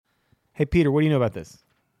Hey, Peter, what do you know about this?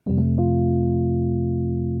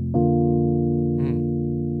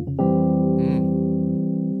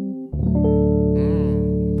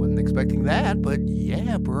 Wasn't expecting that, but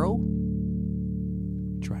yeah, bro.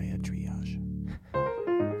 Triad Triage.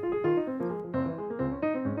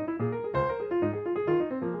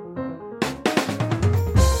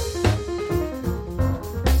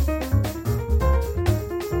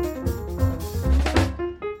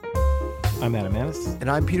 I'm Adam Manis. And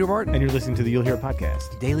I'm Peter Martin. And you're listening to the You'll Hear It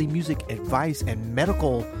podcast. Daily music, advice, and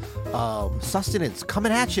medical sustenance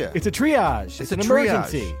coming at you. It's a triage. It's an triage.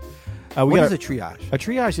 emergency. What is a triage? A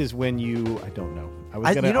triage is when I don't know. I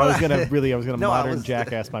was gonna modern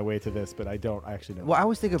jackass my way to this, but I actually don't. Well, I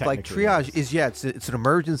always think of like triage it's an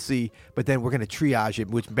emergency, but then we're going to triage it,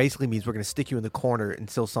 which basically means we're going to stick you in the corner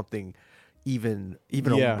until something even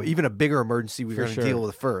a bigger emergency we're going to deal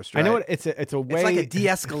with first. Right? I know it's a way. It's like a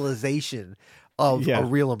de-escalation of a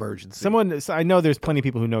real emergency. I know there's plenty of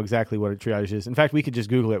people who know exactly what a triage is. In fact, we could just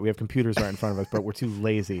Google it. We have computers right in front of us, but we're too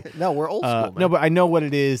lazy. No, we're old school, man. No, but I know what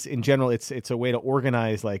it is. In general, it's a way to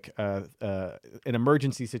organize like an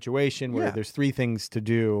emergency situation where there's three things to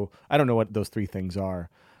do. I don't know what those three things are.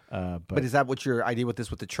 But is that what your idea with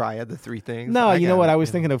the triad, the three things? No, you know what? I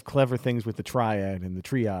was thinking of clever things with the triad and the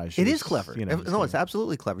triage. It is clever. It's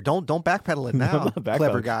absolutely clever. Don't backpedal it now,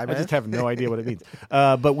 clever guy, man. I just have no idea what it means.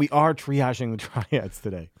 But we are triaging the triads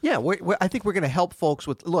today. Yeah, I think we're going to help folks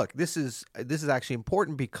with. Look, this is actually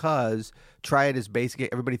important because triad is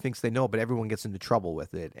basically everybody thinks they know, but everyone gets into trouble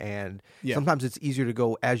with it, and sometimes it's easier to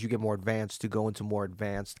go as you get more advanced to go into more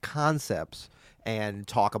advanced concepts and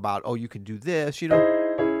talk about you can do this,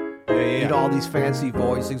 all these fancy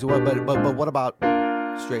voicings, but what about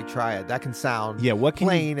straight triad? That can sound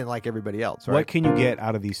plain and like everybody else, right? What can you get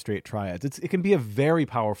out of these straight triads? It can be a very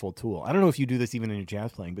powerful tool. I don't know if you do this even in your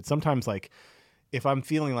jazz playing, but sometimes like if I'm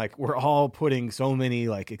feeling like we're all putting so many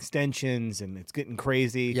like extensions and it's getting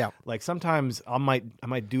crazy, like sometimes I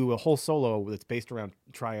might do a whole solo that's based around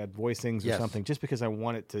triad voicings or something just because I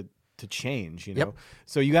want it to change,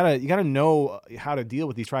 So you gotta know how to deal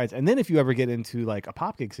with these triads. And then if you ever get into like a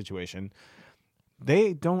pop gig situation,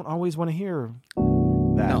 they don't always want to hear that.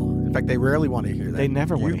 No, in fact, they rarely want to hear that. They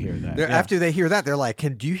never want to hear that. After they hear that, they're like,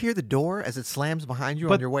 do you hear the door as it slams behind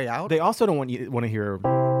you on your way out? They also don't want to hear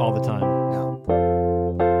all the time. No,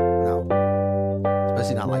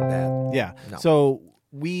 especially not like that. Yeah. No. So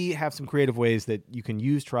we have some creative ways that you can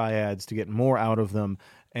use triads to get more out of them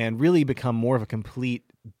and really become more of a complete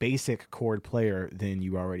basic chord player than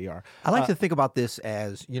you already are. I like to think about this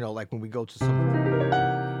as, like when we go to some,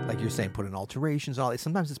 like you're saying, put in alterations and all that.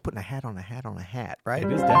 Sometimes it's putting a hat on a hat on a hat, right?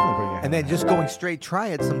 It is definitely putting a hat and then just going straight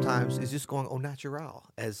triad sometimes is just going au naturel,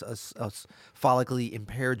 as a follically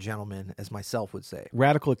impaired gentleman, as myself would say.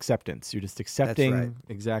 Radical acceptance. You're just accepting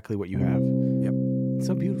exactly what you have. Yep. It's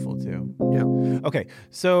so beautiful, too. Yeah. Okay,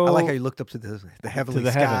 so... I like how you looked up to the heavenly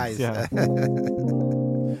skies. Heavens,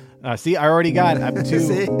 yeah. See, I already got it. I'm too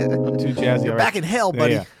jazzy. You're back in hell,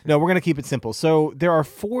 buddy. Yeah. No, we're going to keep it simple. So there are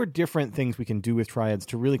 4 different things we can do with triads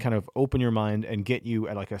to really kind of open your mind and get you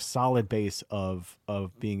at like a solid base of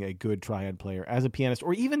being a good triad player as a pianist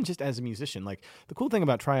or even just as a musician. Like the cool thing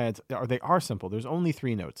about triads they are simple. There's only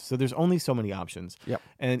 3 notes, so there's only so many options. Yep.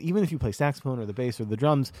 And even if you play saxophone or the bass or the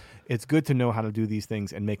drums, it's good to know how to do these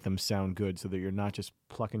things and make them sound good so that you're not just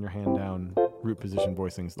plucking your hand down root position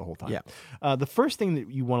voicings the whole time. Yeah. The first thing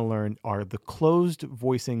that you want to learn are the closed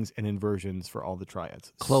voicings and inversions for all the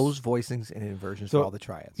triads. Closed voicings and inversions for all the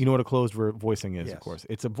triads. You know what a closed voicing is, yes. Of course.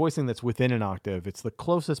 It's a voicing that's within an octave. It's the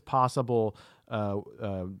closest possible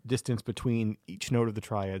distance between each note of the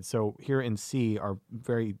triad. So here in C, our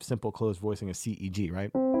very simple closed voicing is C, E, G,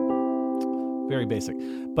 right? Very basic.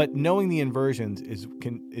 But knowing the inversions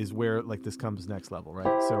is where like this comes next level,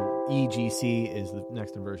 right? So E, G, C is the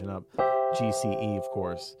next inversion up. G, C, E, of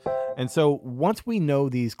course. And so once we know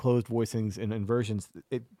these closed voicings and inversions,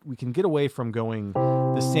 we can get away from going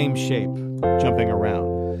the same shape, jumping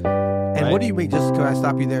around. And what do you mean, just can I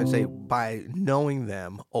stop you there and say, by knowing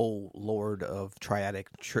them, oh Lord of triadic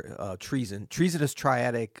treasonous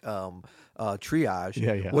triadic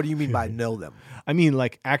triage, what do you mean by know them? I mean,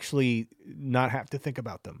 like actually not have to think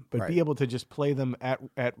about them, but be able to just play them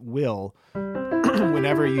at will.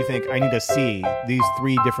 Whenever you think I need a C, these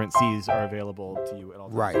 3 different C's are available to you at all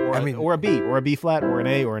times. Right. Or a B flat, or an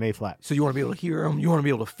A flat. So you want to be able to hear them. You want to be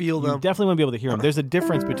able to feel them. You definitely want to be able to hear them. There's a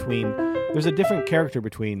different character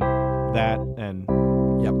between that and.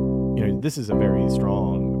 Yep. This is a very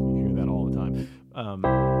strong. You hear that all the time.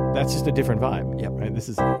 That's just a different vibe. Yep. Right. This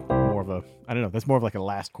is more of I don't know, that's more of like a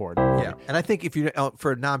last chord. Yeah, and I think if you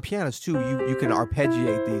for non-pianists too, you can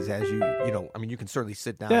arpeggiate these as you know. I mean, you can certainly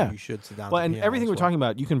sit down. Yeah. You should sit down. Well, at the and piano everything as we're well. talking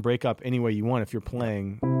about, you can break up any way you want if you're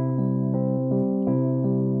playing,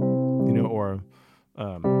 you know, or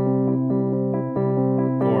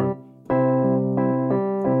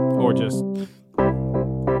just,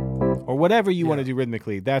 or whatever you want to do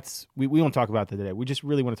rhythmically. That's we won't talk about that today. We just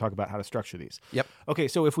really want to talk about how to structure these. Yep. Okay,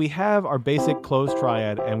 so if we have our basic closed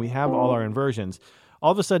triad and we have all our inversions,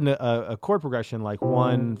 all of a sudden a chord progression like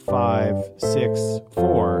 1, 5, 6,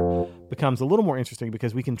 4 becomes a little more interesting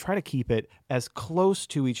because we can try to keep it as close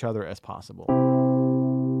to each other as possible.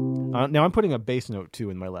 Now I'm putting a bass note too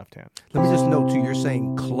in my left hand. Let me just note too. You're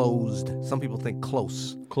saying closed. Some people think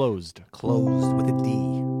close. Closed With a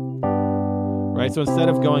D. Right, so instead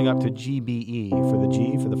of going up to G, B, E for the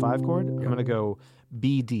G, for the 5 chord, I'm going to go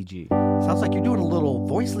B, D, G. Sounds like you're doing a little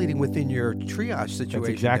voice leading within your triage situation.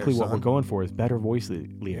 That's exactly there, what we're going for, is better voice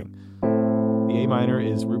leading. The A minor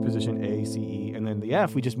is root position A, C, E, and then the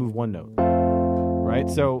F, we just move one note. Right,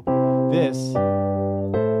 so this,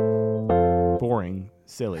 boring,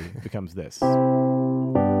 silly, becomes this.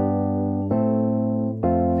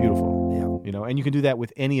 Beautiful. You know, and you can do that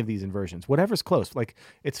with any of these inversions. Whatever's close. Like,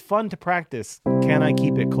 it's fun to practice. Can I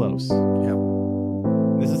keep it close? Yeah.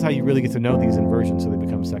 This is how you really get to know these inversions so they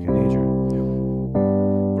become second nature.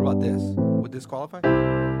 What about this? Would this qualify?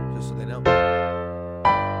 Just so they know.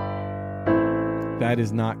 That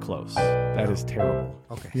is not close. That is terrible.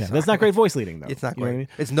 Okay. Yeah, sorry. that's not great voice leading, though. It's not You know great. what I mean?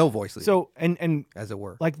 It's no voice leading. So, and as it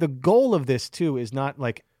were. like, the goal of this, too, is not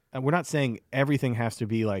like, we're not saying everything has to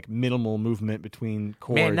be like minimal movement between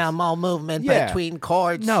chords. Minimal movement Yeah. between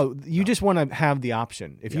chords. No, you just want to have the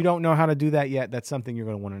option. If you don't know how to do that yet, that's something you're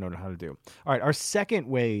going to want to know how to do. All right, our second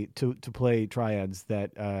way to play triads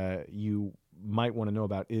that you might want to know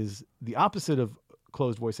about is the opposite of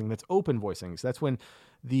closed voicing. That's open voicings. That's when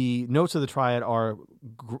the notes of the triad are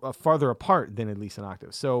farther apart than at least an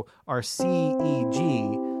octave. So our C, E,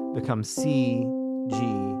 G becomes C, G,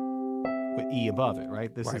 with E above it,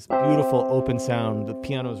 right? This is beautiful open sound. The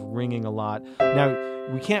piano's ringing a lot. Now,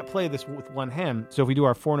 we can't play this with one hand, so if we do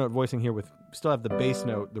our 4-note voicing here we still have the bass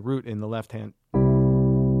note, the root in the left hand.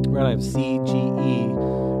 Right, I have C, G, E.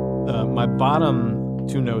 My bottom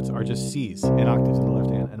 2 notes are just C's in octaves in the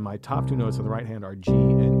left hand, and my top 2 notes on the right hand are G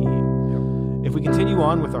and E. If we continue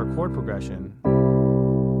on with our chord progression,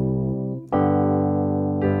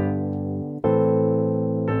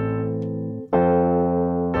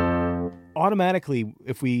 automatically,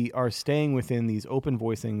 if we are staying within these open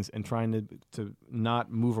voicings and trying to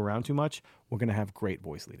not move around too much, we're going to have great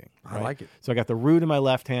voice leading. Right? I like it. So I got the root in my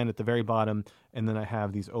left hand at the very bottom, and then I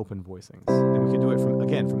have these open voicings. And we can do it from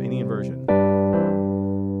any inversion.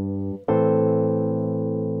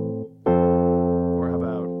 Or how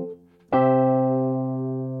about...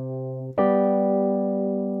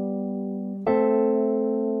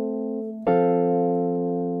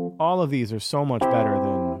 all of these are so much better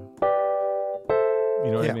than...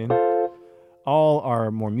 you know what I mean? All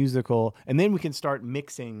are more musical, and then we can start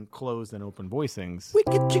mixing closed and open voicings.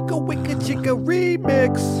 Wicked chicka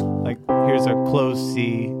remix. Like, here's a closed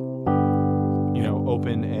C, you know,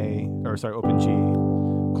 open G,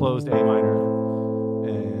 closed A minor,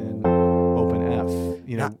 and open F.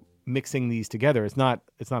 You know, mixing these together. It's not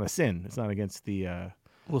a sin. It's not against the.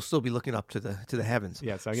 We'll still be looking up to the heavens.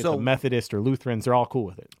 Yeah, so I guess the Methodist or Lutherans are all cool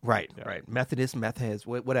with it. Right, right. Methodist, Methodists,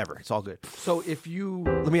 whatever. It's all good. So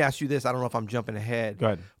let me ask you this. I don't know if I'm jumping ahead. Go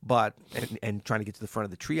ahead. But, and trying to get to the front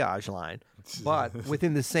of the triage line, but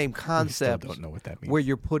within the same concept. I still don't know what that means. Where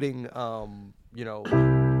you're putting, you know,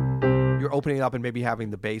 you're opening it up and maybe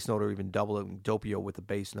having the bass note or even doubling doppio with the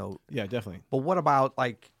bass note. Yeah, definitely. But what about,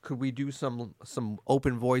 like, could we do some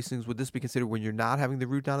open voicings? Would this be considered when you're not having the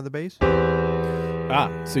root down on the bass?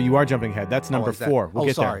 So you are jumping ahead. That's number 4. We'll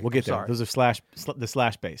get there. We'll get there. Sorry. Those are the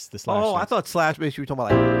slash bass. The slash. Oh, I thought slash bass you were talking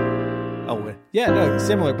about like. Yeah, no,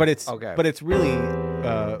 similar, but it's okay. But it's really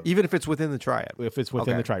even if it's within the triad. If it's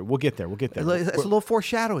within the triad, we'll get there. It's a little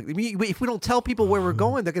foreshadowing. I mean, if we don't tell people where we're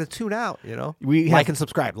going, they're going to tune out. You know, like and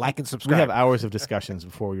subscribe. We have hours of discussions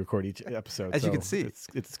before we record each episode. As you can see,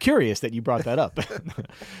 it's curious that you brought that up.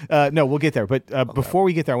 No, we'll get there. But before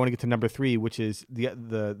we get there, I want to get to number 3, which is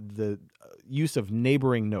the use of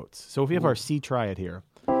neighboring notes. So if we have our C triad here,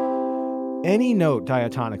 any note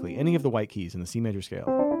diatonically, any of the white keys in the C major scale,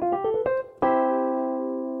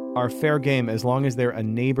 are fair game as long as they're a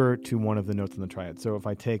neighbor to one of the notes in the triad. So if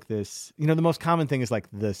I take this, you know, the most common thing is like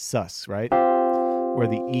the sus, right? Where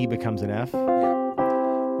the E becomes an F,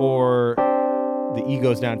 or the E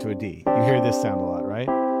goes down to a D. You hear this sound a lot, right?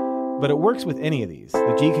 But it works with any of these.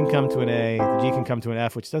 The G can come to an A, the G can come to an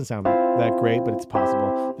F, which doesn't sound that great, but it's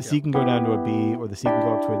possible. The C can go down to a B, or the C can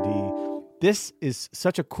go up to a D. This is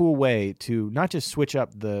such a cool way to not just switch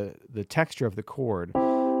up the texture of the chord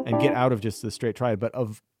and get out of just the straight triad, but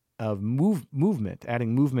of movement,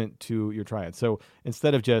 adding movement to your triad. So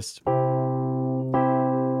instead of just, you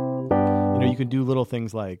can do little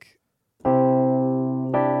things like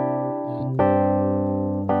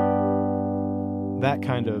that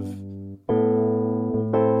kind of,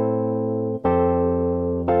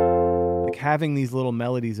 like having these little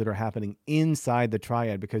melodies that are happening inside the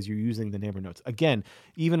triad because you're using the neighbor notes. Again,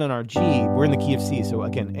 even on our G, we're in the key of C. So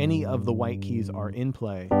again, any of the white keys are in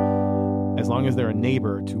play as long as they're a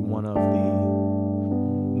neighbor to one of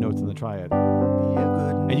the notes in the triad.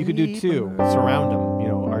 And you could do two, surround them.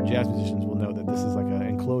 Our jazz musicians will know that this is like an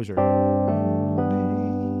enclosure.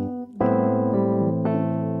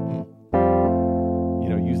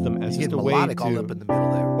 Use them as just a way to, all up in the middle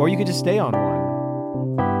there. Or you could just stay on one.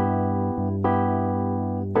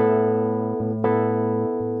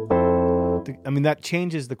 That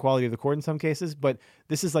changes the quality of the chord in some cases, but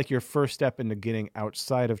this is like your first step into getting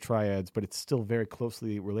outside of triads, but it's still very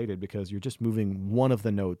closely related because you're just moving one of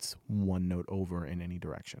the notes, one note over in any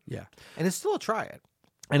direction. Yeah. And it's still a triad.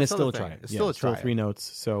 And it's still a triad. It's still a triad. Still 3 notes.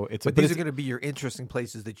 So but these are going to be your interesting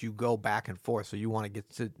places that you go back and forth. So you want to get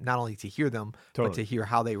to not only to hear them, but to hear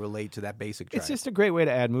how they relate to that basic triad. It's just a great way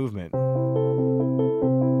to add movement. You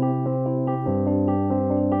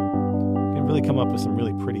can really come up with some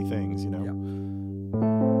really pretty things, Yeah.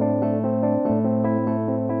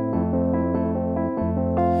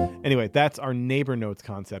 Anyway, that's our neighbor notes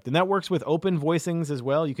concept. And that works with open voicings as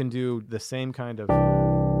well. You can do the same kind of...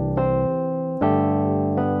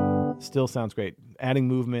 Still sounds great. Adding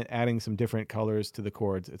movement, adding some different colors to the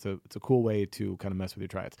chords. It's a cool way to kind of mess with your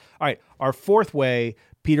triads. All right, our fourth way,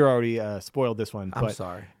 Peter already spoiled this one. I'm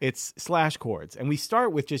sorry. It's slash chords. And we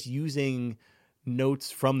start with just using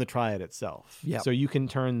notes from the triad itself. Yep. So you can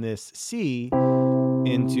turn this C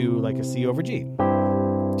into like a C over G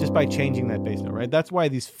just by changing that bass note, right? That's why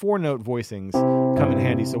these 4-note voicings come in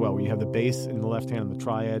handy so well, where you have the bass in the left hand and the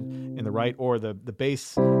triad in the right, or the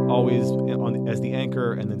bass always as the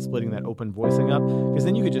anchor and then splitting that open voicing up, because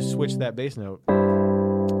then you could just switch that bass note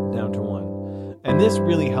down to 1. And this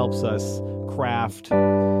really helps us craft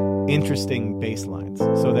interesting bass lines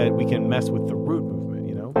so that we can mess with the root movement,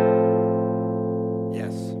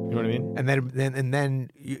 Yes. You know what I mean? And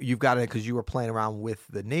then you've got it because you were playing around with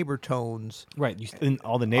the neighbor tones. Right.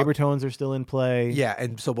 All the neighbor tones are still in play. Yeah.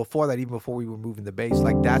 And so before that, even before we were moving the bass,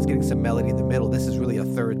 like that's getting some melody in the middle. This is really a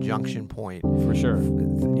third junction point. For sure.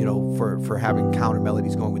 For having counter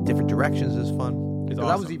melodies going with different directions is fun. Because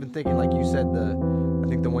awesome. I was even thinking, like you said, I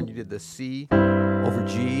think the one you did, the C over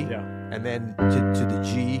G, and then to the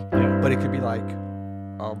G. Yeah. But it could be like...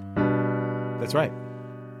 That's right.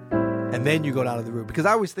 And then you go down to the root. Because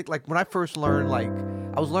I always think, like, when I first learned, like,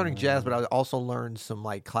 I was learning jazz, but I also learned some,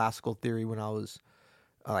 like, classical theory when I was,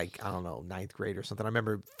 like, I don't know, 9th grade or something. I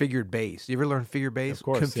remember figured bass. You ever learn figured bass? Of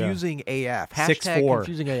course, Confusing AF. # 6/4.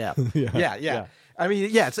 confusing AF. Yeah. Yeah. I mean,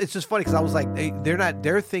 yeah, it's just funny because I was like,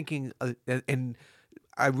 they're thinking, and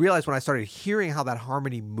I realized when I started hearing how that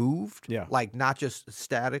harmony moved, like, not just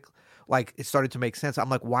static, like, it started to make sense. I'm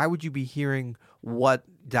like, why would you be hearing what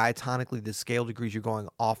diatonically the scale degrees you're going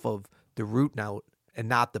off of the root note and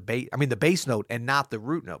not the bass? I mean, the bass note and not the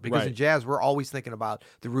root note. Because in jazz, we're always thinking about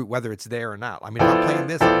the root, whether it's there or not. I mean, if I'm playing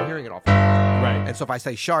this, I'm hearing it off. Right. And so if I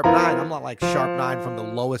say sharp 9, I'm not like sharp 9 from the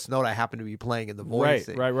lowest note I happen to be playing in the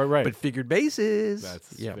voicing. Right. But figured basses.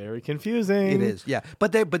 That's very confusing. It is, yeah.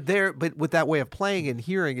 But with that way of playing and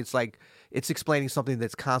hearing, it's like it's explaining something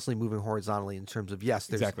that's constantly moving horizontally in terms of, yes,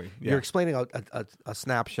 you're explaining a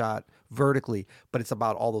snapshot vertically, but it's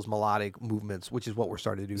about all those melodic movements, which is what we're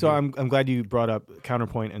starting to do. So here. I'm glad you brought up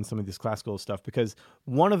counterpoint and some of this classical stuff, because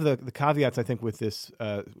one of the caveats I think with this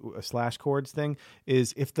slash chords thing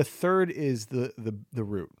is if the third is the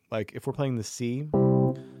root, like if we're playing the C,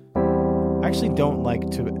 I actually don't like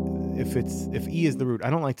to, if E is the root, I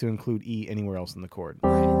don't like to include E anywhere else in the chord.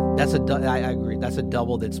 Right. I agree. That's a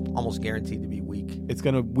double that's almost guaranteed to be weak. It's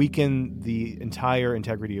going to weaken the entire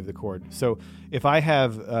integrity of the chord. So if I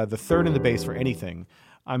have the third in the bass for anything,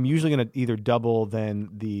 I'm usually going to either double then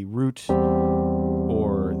the root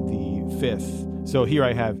or the fifth. So here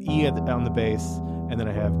I have E on the bass, and then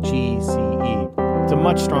I have G, C, E. It's a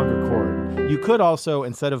much stronger chord. You could also,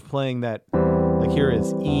 instead of playing that, like here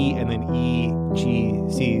is E and then E, G,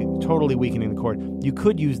 C, totally weakening the chord, you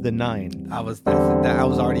could use the 9. I was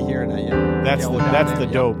already hearing that. Yeah, that's the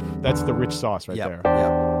dope. That's the rich sauce there. Yep.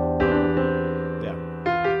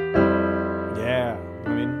 Yeah. I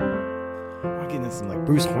mean, and like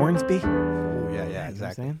Bruce Hornsby. Oh, yeah, You know exactly. what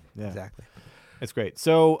I'm saying? Yeah. Exactly. It's great.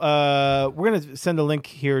 So we're going to send a link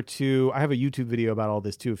here to, I have a YouTube video about all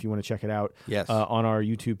this too, if you want to check it out. Yes. On our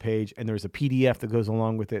YouTube page. And there's a PDF that goes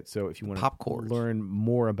along with it. So if you want to learn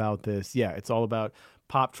more about this, it's all about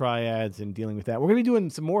pop triads and dealing with that. We're going to be doing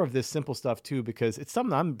some more of this simple stuff too, because it's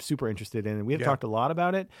something I'm super interested in. And we have talked a lot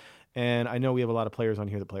about it. And I know we have a lot of players on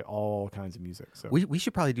here that play all kinds of music. So we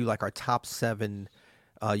should probably do like our top 7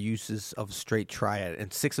 uses of straight triad,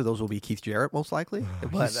 and 6 of those will be Keith Jarrett most likely.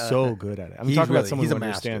 But he's so good at it. I'm talking about someone who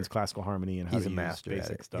understands classical harmony and how to use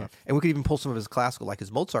basic stuff. Yeah. And we could even pull some of his classical, like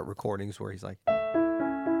his Mozart recordings, where he's like,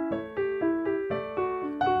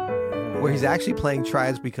 where he's actually playing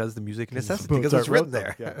triads because the music necessity, because it's written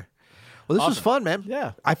there. Yeah. Well, this was fun, man.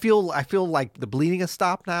 Yeah. I feel like the bleeding has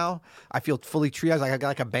stopped now. I feel fully triaged. Like I got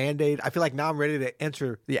like a Band-Aid. I feel like now I'm ready to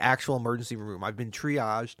enter the actual emergency room. I've been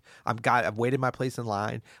triaged. I've waited my place in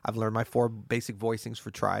line. I've learned my 4 basic voicings for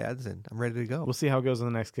triads, and I'm ready to go. We'll see how it goes on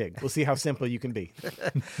the next gig. We'll see how simple you can be.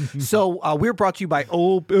 So we're brought to you by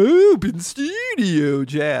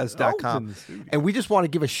OpenStudioJazz.com. And we just want to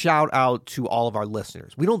give a shout out to all of our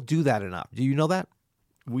listeners. We don't do that enough. Do you know that?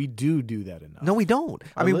 We do that enough. No, we don't.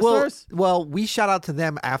 I mean, well, we shout out to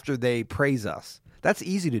them after they praise us. That's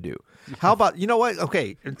easy to do. How about, you know what?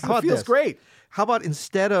 Okay. How about feels great. How about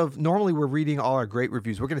instead of, normally we're reading all our great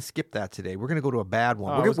reviews. We're going to skip that today. We're going to go to a bad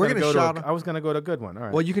one. I was going to go to a good one. All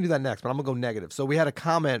right. Well, you can do that next, but I'm going to go negative. So we had a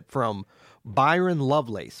comment from Byron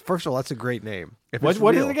Lovelace. First of all, that's a great name.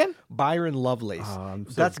 What is it again? Byron Lovelace.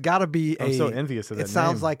 That's got to be I'm so envious of that name. It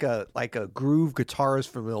sounds like a groove guitarist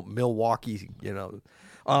from Milwaukee, you know.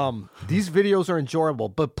 These videos are enjoyable,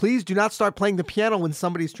 but please do not start playing the piano when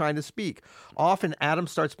somebody's trying to speak. Often Adam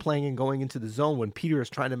starts playing and going into the zone when Peter is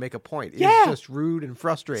trying to make a point. It's just rude and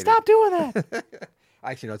frustrating. Stop doing that.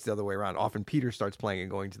 Actually, no, it's the other way around. Often Peter starts playing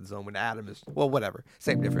and going to the zone when Adam is, well, whatever.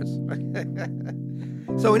 Same difference.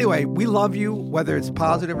 So anyway, we love you, whether it's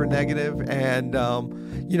positive or negative. And,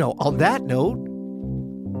 on that note,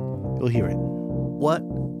 you'll hear it. What?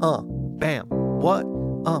 Bam. What?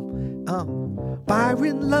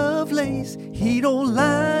 Byron Lovelace, he don't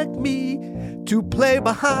like me to play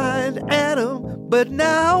behind Adam, but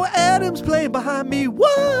now Adam's playing behind me.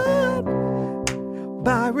 What?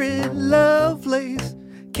 Byron Lovelace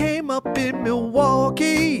came up in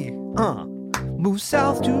Milwaukee, moved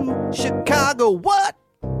south to Chicago. What?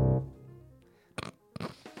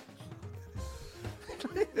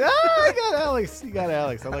 I got Alex. You got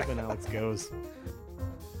Alex. I like when Alex goes.